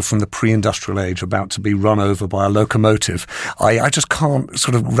those people from the pre-industrial age about to be run over by a locomotive. I just can't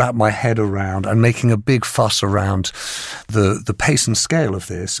sort of wrap my head around and making a big fuss around the pace and scale of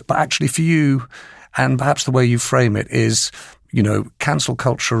this. But actually for you, and perhaps the way you frame it is, cancel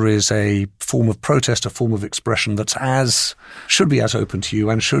culture is a form of protest, a form of expression should be as open to you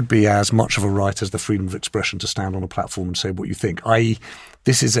and should be as much of a right as the freedom of expression to stand on a platform and say what you think.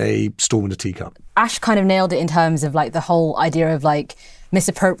 This is a storm in a teacup. Ash kind of nailed it in terms of like the whole idea of like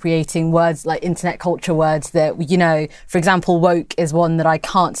misappropriating words like internet culture words that, for example, woke is one that I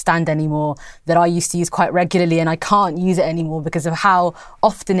can't stand anymore, that I used to use quite regularly, and I can't use it anymore because of how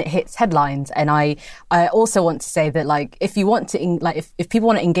often it hits headlines. And I also want to say that like if you want to if people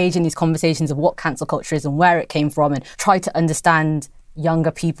want to engage in these conversations of what cancel culture is and where it came from and try to understand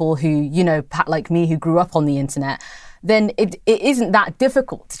younger people who, like me, who grew up on the internet, then it isn't that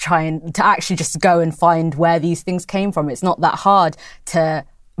difficult to try and to actually just go and find where these things came from. It's not that hard to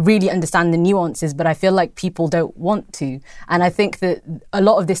really understand the nuances, but I feel like people don't want to. And I think that a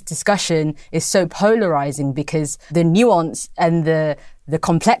lot of this discussion is so polarizing because the nuance and the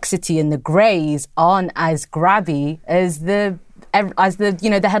complexity and the grays aren't as grabby as the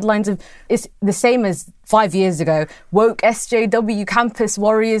headlines of. It's the same as 5 years ago, woke SJW campus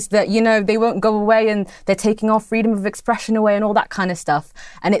warriors that, they won't go away and they're taking our freedom of expression away and all that kind of stuff.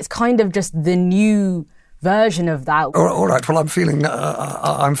 And it's kind of just the new version of that. All right. Well, I'm feeling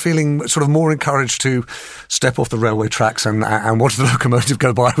sort of more encouraged to step off the railway tracks and watch the locomotive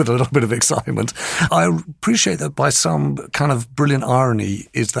go by with a little bit of excitement. I appreciate that by some kind of brilliant irony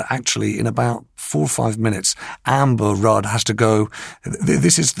is that actually in about 4 or 5 minutes, Amber Rudd has to go.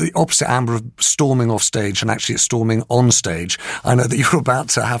 This is the opposite Amber of storming off stage, and actually it's storming on stage. I know that you're about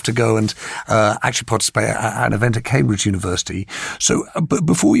to have to go and actually participate at an event at Cambridge University. So, but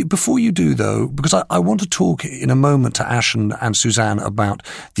before you do though, because I want to talk in a moment to Ash and Suzanne about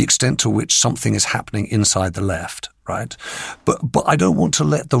the extent to which something is happening inside the left. Right. But I don't want to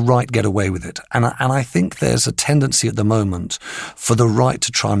let the right get away with it. And I think there's a tendency at the moment for the right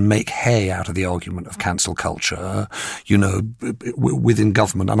to try and make hay out of the argument of cancel culture, within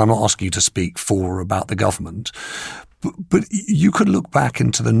government. And I'm not asking you to speak for or about the government. But you could look back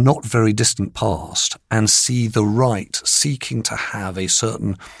into the not very distant past and see the right seeking to have a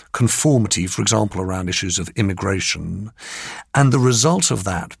certain conformity, for example, around issues of immigration. And the result of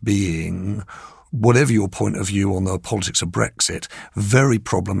that being, whatever your point of view on the politics of Brexit, very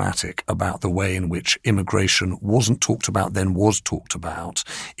problematic about the way in which immigration wasn't talked about then, was talked about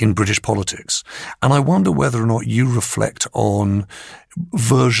in British politics. And I wonder whether or not you reflect on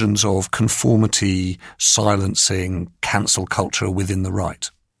versions of conformity, silencing, cancel culture within the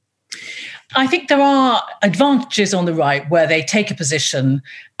right. I think there are advantages on the right where they take a position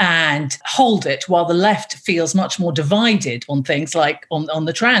and hold it, while the left feels much more divided on things like on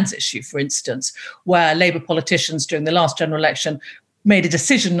the trans issue, for instance, where Labour politicians during the last general election made a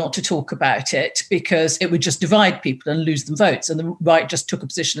decision not to talk about it because it would just divide people and lose them votes. And the right just took a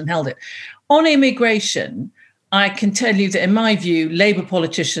position and held it. On immigration, I can tell you that in my view, Labour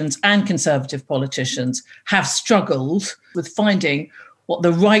politicians and Conservative politicians have struggled with finding what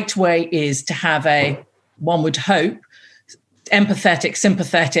the right way is to have a, one would hope, empathetic,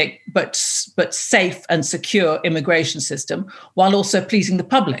 sympathetic, but safe and secure immigration system, while also pleasing the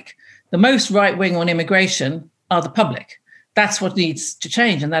public. The most right wing on immigration are the public. That's what needs to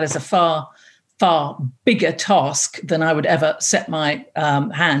change. And that is a far, far bigger task than I would ever set my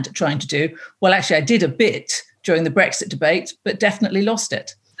hand at trying to do. Well, actually, I did a bit during the Brexit debate, but definitely lost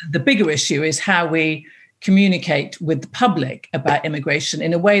it. The bigger issue is how we communicate with the public about immigration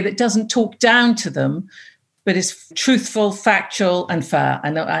in a way that doesn't talk down to them, but is truthful, factual, and fair.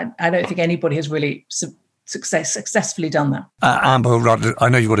 And I don't think anybody has really successfully done that. Amber Rudd, I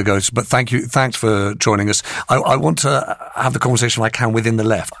know you've got to go, but thank you. Thanks for joining us. I want to have the conversation I can within the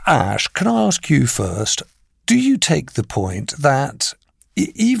left. Ash, can I ask you first, do you take the point that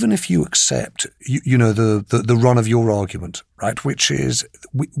even if you accept, the run of your argument, right, which is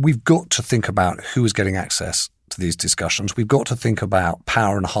we've got to think about who is getting access to these discussions. We've got to think about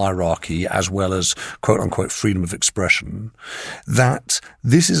power and hierarchy as well as quote unquote freedom of expression. That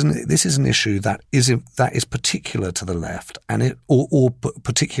this is an issue that is particular to the left and or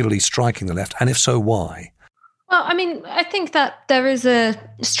particularly striking the left, and if so, why? Well, I mean, I think that there is a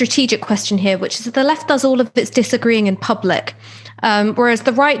strategic question here, which is that the left does all of its disagreeing in public, whereas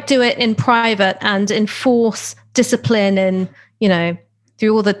the right do it in private and enforce discipline in,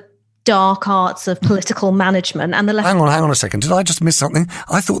 through all the dark arts of political management. And the left... Hang on a second. Did I just miss something?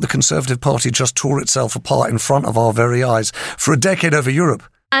 I thought the Conservative Party just tore itself apart in front of our very eyes for a decade over Europe.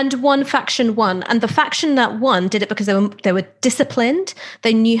 And one faction won. And the faction that won did it because they were disciplined,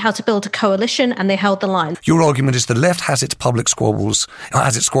 they knew how to build a coalition, and they held the line. Your argument is the left has its squabbles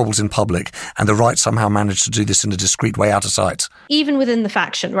in public, and the right somehow managed to do this in a discreet way out of sight. Even within the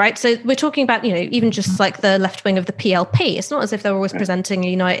faction, right? So we're talking about, even just like the left wing of the PLP. It's not as if they were always presenting a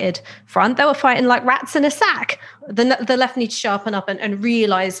united front. They were fighting like rats in a sack. The left needs to sharpen up and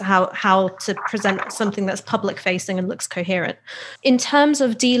realise how to present something that's public facing and looks coherent. In terms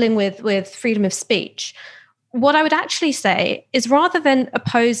of dealing with freedom of speech, what I would actually say is rather than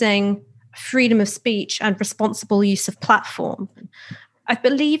opposing freedom of speech and responsible use of platform, I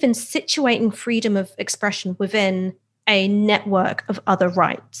believe in situating freedom of expression within a network of other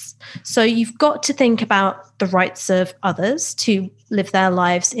rights. So you've got to think about the rights of others to live their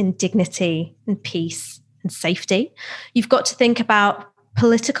lives in dignity and peace and safety. You've got to think about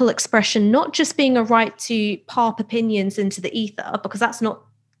political expression not just being a right to pop opinions into the ether, because that's not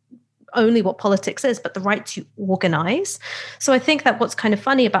only what politics is, but the right to organize. So I think that what's kind of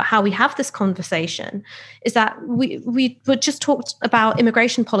funny about how we have this conversation is that we would just talk about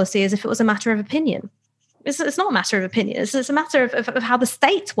immigration policy as if it was a matter of opinion. It's not a matter of opinion. It's a matter of how the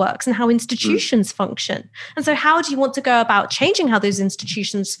state works and how institutions function. And so how do you want to go about changing how those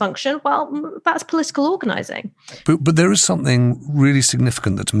institutions function? Well, that's political organizing. But there is something really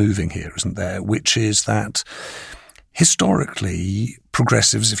significant that's moving here, isn't there? Which is that historically,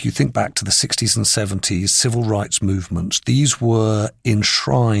 progressives, if you think back to the 60s and 70s, civil rights movements, these were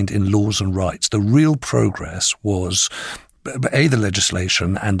enshrined in laws and rights. The real progress was A, the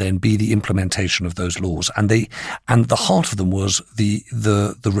legislation, and then B, the implementation of those laws. And the heart of them was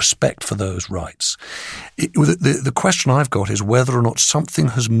the respect for those rights. The question I've got is whether or not something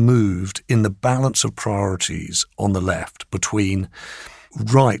has moved in the balance of priorities on the left between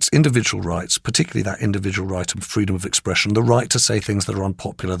rights, individual rights, particularly that individual right and freedom of expression, the right to say things that are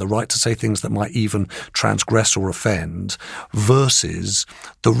unpopular, the right to say things that might even transgress or offend, versus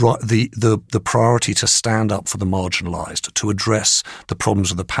the priority to stand up for the marginalized, to address the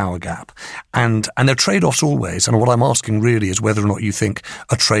problems of the power gap. And there are trade-offs always. And what I'm asking really is whether or not you think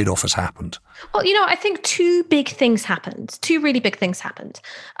a trade-off has happened. Well, I think two really big things happened.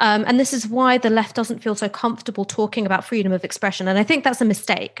 And this is why the left doesn't feel so comfortable talking about freedom of expression. And I think that's a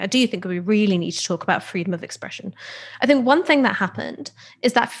mistake. I do think we really need to talk about freedom of expression. I think one thing that happened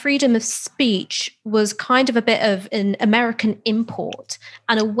is that freedom of speech was kind of a bit of an American import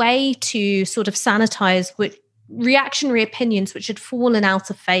and a way to sort of sanitize reactionary opinions which had fallen out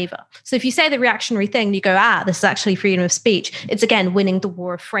of favor. So if you say the reactionary thing, you go, this is actually freedom of speech. It's again winning the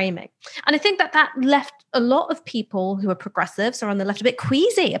war of framing. And I think that left a lot of people who are progressives or on the left a bit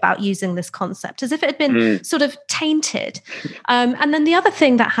queasy about using this concept, as if it had been sort of tainted. And then the other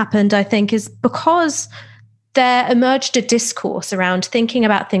thing that happened, I think, is because there emerged a discourse around thinking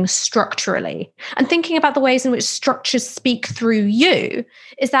about things structurally and thinking about the ways in which structures speak through you,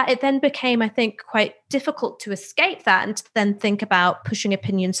 is that it then became, I think, quite difficult to escape that and to then think about pushing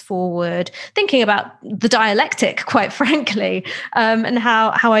opinions forward, thinking about the dialectic, quite frankly, and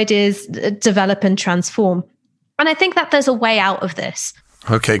how ideas develop and transform. And I think that there's a way out of this.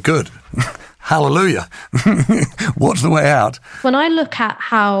 Okay, good. Hallelujah. What's the way out? When I look at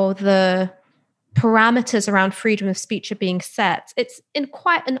how the parameters around freedom of speech are being set, it's in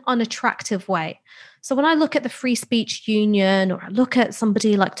quite an unattractive way. So when I look at the Free Speech Union or I look at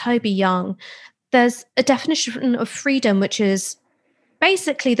somebody like Toby Young, there's a definition of freedom which is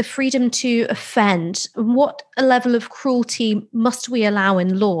basically the freedom to offend. What a level of cruelty must we allow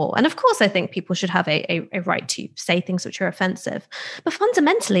in law? And of course, I think people should have a right to say things which are offensive. But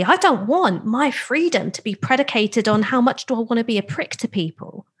fundamentally, I don't want my freedom to be predicated on how much do I want to be a prick to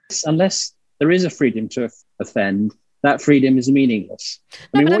people. Unless there is a freedom to offend, that freedom is meaningless.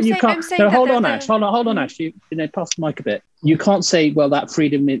 Hold on, Ash. Pass the mic a bit. You can't say, well, that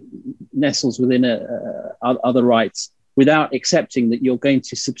freedom nestles within other rights without accepting that you're going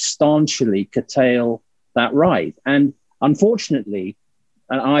to substantially curtail that right. And unfortunately,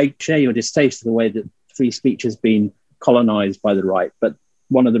 and I share your distaste for the way that free speech has been colonized by the right, but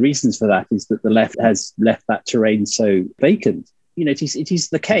one of the reasons for that is that the left has left that terrain so vacant. It is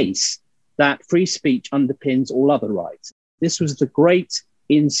the case that free speech underpins all other rights. This was the great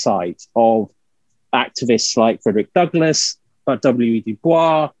insight of activists like Frederick Douglass, W.E. Du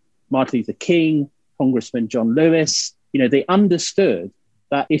Bois, Martin Luther King, Congressman John Lewis. They understood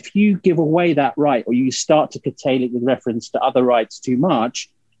that if you give away that right or you start to curtail it with reference to other rights too much,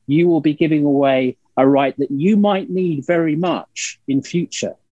 you will be giving away a right that you might need very much in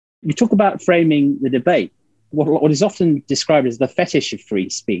future. You talk about framing the debate. What is often described as the fetish of free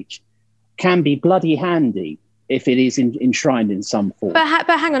speech can be bloody handy if it is enshrined in some form. But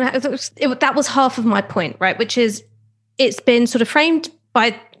hang on, that was half of my point, right? Which is it's been sort of framed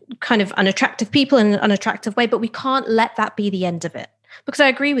by kind of unattractive people in an unattractive way, but we can't let that be the end of it. Because I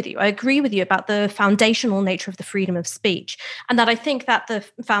agree with you. I agree with you about the foundational nature of the freedom of speech, and that I think that the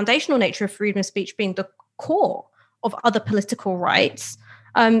foundational nature of freedom of speech being the core of other political rights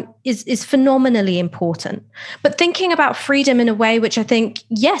is phenomenally important. But thinking about freedom in a way which I think,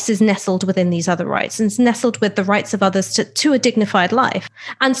 yes, is nestled within these other rights and is nestled with the rights of others to a dignified life.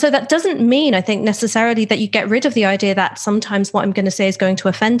 And so that doesn't mean, I think, necessarily that you get rid of the idea that sometimes what I'm going to say is going to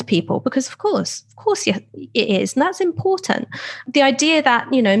offend people, because of course, yeah, it is. And that's important. The idea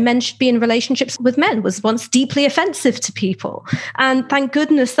that, men should be in relationships with men was once deeply offensive to people. And thank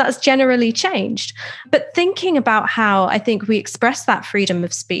goodness that's generally changed. But thinking about how I think we express that freedom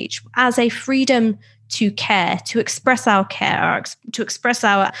of speech as a freedom to care, to express our care, to express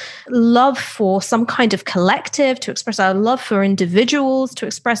our love for some kind of collective, to express our love for individuals, to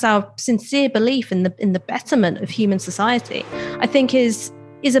express our sincere belief in the betterment of human society, I think is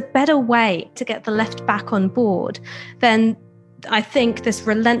a better way to get the left back on board than, I think, this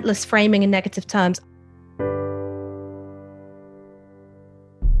relentless framing in negative terms.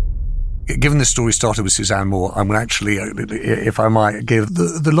 Given this story started with Suzanne Moore, I'm actually, if I might, give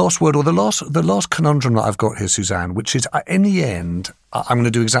the last word or the last conundrum that I've got here, Suzanne, which is, in the end, I'm going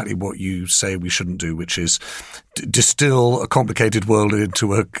to do exactly what you say we shouldn't do, which is distill a complicated world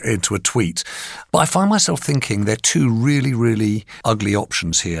into a tweet. But I find myself thinking there are two really, really ugly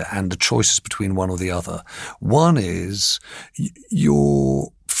options here, and the choice is between one or the other. One is you're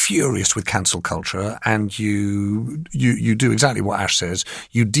furious with cancel culture, and you do exactly what Ash says.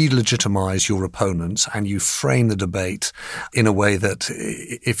 You delegitimize your opponents, and you frame the debate in a way that,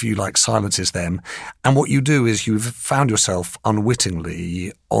 if you like, silences them. And what you do is you've found yourself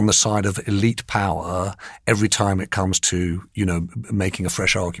unwittingly on the side of elite power every time it comes to, making a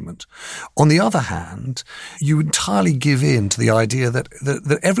fresh argument. On the other hand, you entirely give in to the idea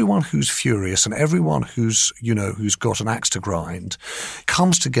that everyone who's furious and everyone who's got an axe to grind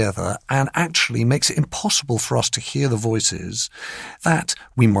comes together and actually makes it impossible for us to hear the voices that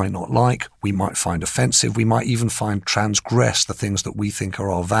we might not like, we might find offensive, we might even find transgress the things that we think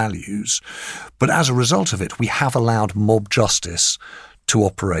are our values. But as a result of it, we have allowed mob justice to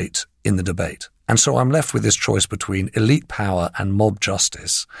operate in the debate. And so I'm left with this choice between elite power and mob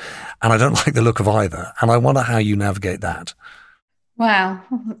justice. And I don't like the look of either. And I wonder how you navigate that. Wow,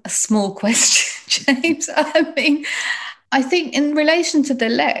 a small question, James. I think in relation to the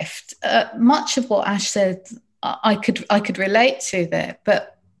left, much of what Ash said, I could relate to there.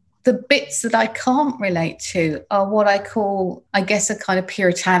 But the bits that I can't relate to are what I call, I guess, a kind of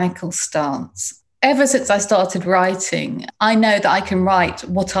puritanical stance. Ever since I started writing, I know that I can write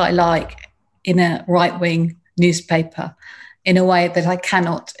what I like in a right-wing newspaper in a way that I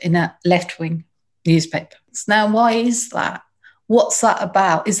cannot in a left-wing newspaper. Now, why is that? What's that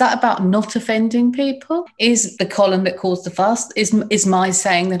about? Is that about not offending people? Is the column that caused the fuss? Is my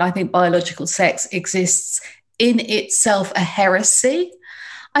saying that I think biological sex exists in itself a heresy?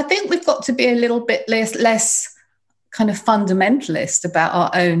 I think we've got to be a little bit less kind of fundamentalist about our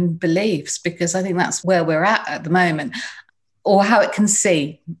own beliefs, because I think that's where we're at the moment, or how it can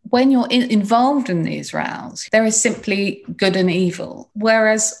see. When you're involved in these rows, there is simply good and evil.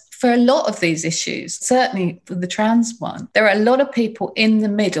 Whereas for a lot of these issues, certainly for the trans one, there are a lot of people in the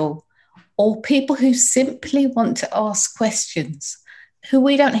middle, or people who simply want to ask questions who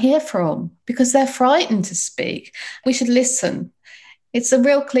we don't hear from because they're frightened to speak. We should listen. It's a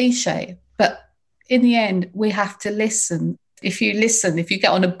real cliche, but in the end, we have to listen. If you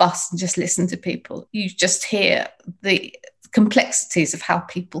get on a bus and just listen to people, you just hear the complexities of how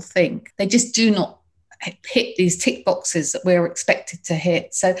people think. They just do not hit these tick boxes that we're expected to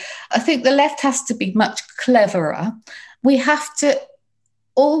hit. So I think the left has to be much cleverer. We have to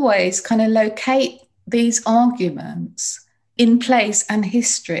always kind of locate these arguments in place and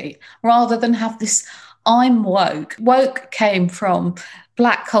history, rather than have this I'm woke. Woke came from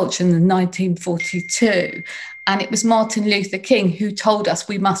Black culture in 1942, and it was Martin Luther King who told us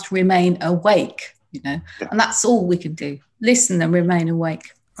we must remain awake, and that's all we can do. Listen and remain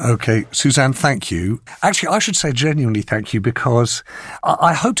awake. Okay, Suzanne, thank you. Actually, I should say genuinely thank you, because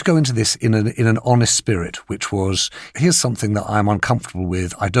I hope to go into this in an honest spirit, which was, here's something that I'm uncomfortable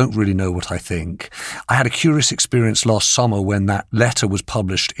with. I don't really know what I think. I had a curious experience last summer when that letter was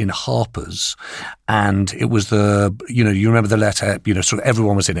published in Harper's, and it was you remember the letter, sort of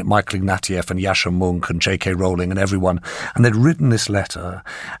everyone was in it, Michael Ignatieff and Yasha Monk and J.K. Rowling and everyone, and they'd written this letter.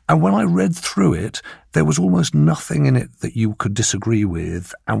 And when I read through it, there was almost nothing in it that you could disagree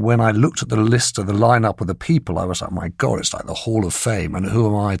with. And when I looked at the list of the lineup of the people, I was like, my God, it's like the Hall of Fame. And who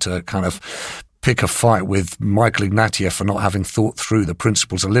am I to kind of pick a fight with Michael Ignatieff for not having thought through the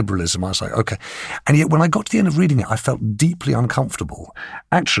principles of liberalism? I was like, okay. And yet when I got to the end of reading it, I felt deeply uncomfortable.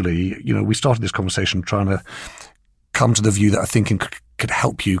 Actually, we started this conversation trying to come to the view that I think could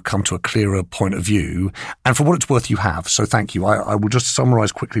help you come to a clearer point of view. And for what it's worth, you have. So thank you. I will just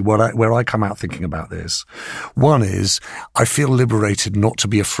summarize quickly where I come out thinking about this. One is, I feel liberated not to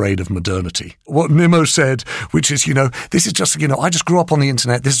be afraid of modernity. What Nimmo said, which is, this is just, I just grew up on the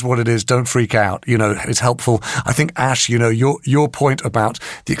internet. This is what it is. Don't freak out. It's helpful. I think, Ash, your point about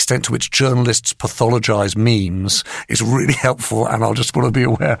the extent to which journalists pathologize memes is really helpful. And I'll just want to be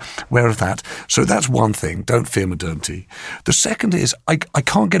aware of that. So that's one thing. Don't fear modernity. The second is, I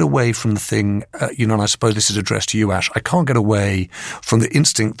can't get away from the thing, and I suppose this is addressed to you, Ash, I can't get away from the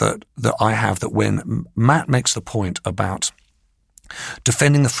instinct that I have that when Matt makes the point about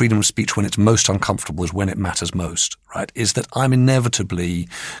defending the freedom of speech when it's most uncomfortable is when it matters most, right? Is that I'm inevitably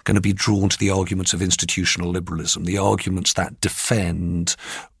going to be drawn to the arguments of institutional liberalism, the arguments that defend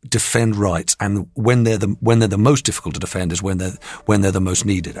rights, and when they're the most difficult to defend is when they're the most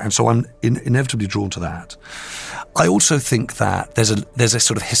needed. And so I'm inevitably drawn to that. I also think that there's a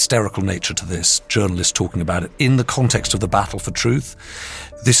sort of hysterical nature to this, journalists talking about it in the context of the battle for truth.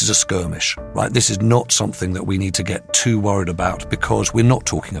 This is a skirmish, right? This is not something that we need to get too worried about, because we're not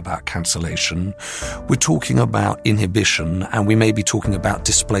talking about cancellation. We're talking about inhibition, and we may be talking about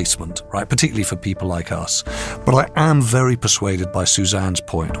displacement, right? Particularly for people like us. But I am very persuaded by Suzanne's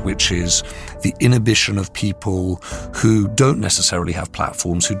point, which is the inhibition of people who don't necessarily have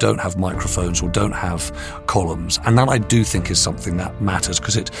platforms, who don't have microphones or don't have columns. And that I do think is something that matters,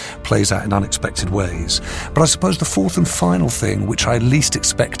 because it plays out in unexpected ways. But I suppose the fourth and final thing, which I least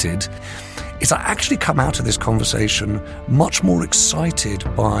expected, is I actually come out of this conversation much more excited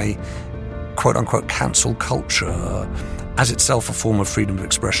by quote-unquote cancel culture as itself a form of freedom of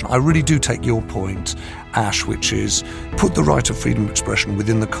expression. I really do take your point, Ash, which is put the right of freedom of expression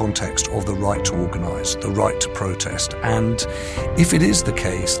within the context of the right to organise, the right to protest. And if it is the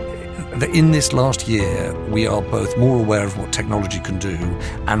case that in this last year we are both more aware of what technology can do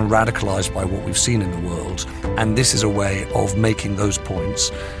and radicalised by what we've seen in the world, and this is a way of making those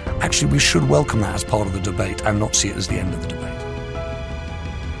points, actually we should welcome that as part of the debate and not see it as the end of the debate.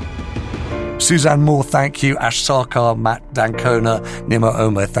 Suzanne Moore, thank you. Ash Sarkar, Matt D'Ancona, Nimo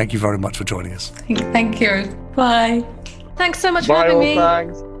Omer, thank you very much for joining us. Thank you. Bye. Thanks so much for having me.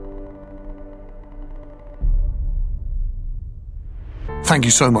 Thanks. Thank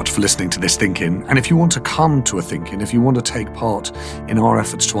you so much for listening to this Think-In. And if you want to come to a Think-In, if you want to take part in our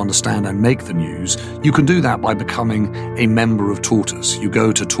efforts to understand and make the news, you can do that by becoming a member of Tortoise. You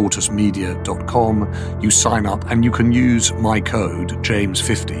go to tortoisemedia.com, you sign up, and you can use my code,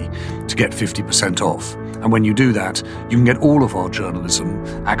 James50, to get 50% off. And when you do that, you can get all of our journalism,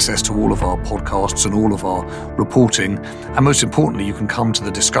 access to all of our podcasts and all of our reporting. And most importantly, you can come to the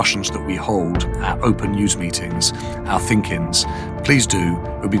discussions that we hold, our open news meetings, our Think-Ins. Please do.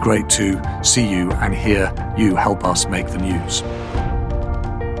 It would be great to see you and hear you help us make the news.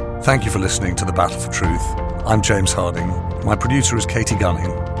 Thank you for listening to The Battle for Truth. I'm James Harding. My producer is Katie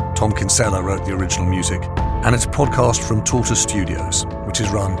Gunning. Tom Kinsella wrote the original music. And it's a podcast from Tortoise Studios, which is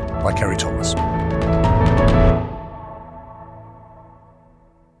run by Kerry Thomas.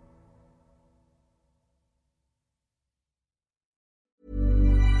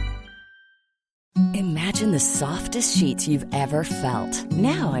 Imagine the softest sheets you've ever felt.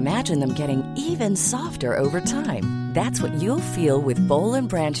 Now imagine them getting even softer over time. That's what you'll feel with Boll &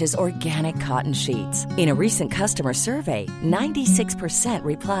 Branch's organic cotton sheets. In a recent customer survey, 96%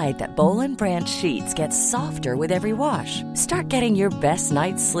 replied that Boll & Branch sheets get softer with every wash. Start getting your best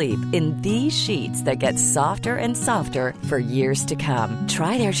night's sleep in these sheets that get softer and softer for years to come.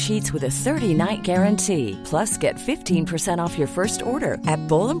 Try their sheets with a 30-night guarantee. Plus, get 15% off your first order at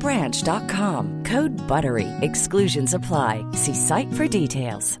bollandbranch.com. Code BUTTERY. Exclusions apply. See site for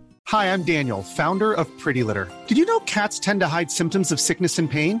details. Hi, I'm Daniel, founder of Pretty Litter. Did you know cats tend to hide symptoms of sickness and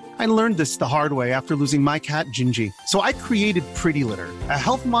pain? I learned this the hard way after losing my cat, Gingy. So I created Pretty Litter, a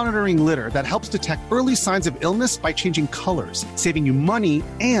health monitoring litter that helps detect early signs of illness by changing colors, saving you money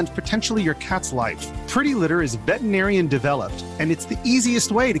and potentially your cat's life. Pretty Litter is veterinarian developed, and it's the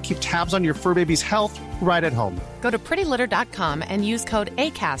easiest way to keep tabs on your fur baby's health right at home. Go to prettylitter.com and use code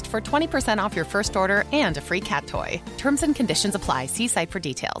ACAST for 20% off your first order and a free cat toy. Terms and conditions apply. See site for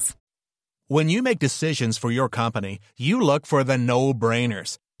details. When you make decisions for your company, you look for the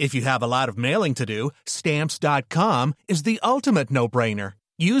no-brainers. If you have a lot of mailing to do, Stamps.com is the ultimate no-brainer.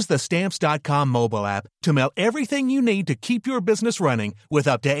 Use the Stamps.com mobile app to mail everything you need to keep your business running with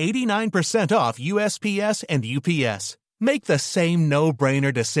up to 89% off USPS and UPS. Make the same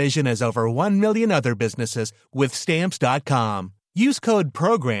no-brainer decision as over 1 million other businesses with Stamps.com. Use code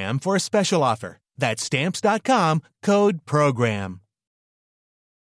PROGRAM for a special offer. That's Stamps.com, code PROGRAM.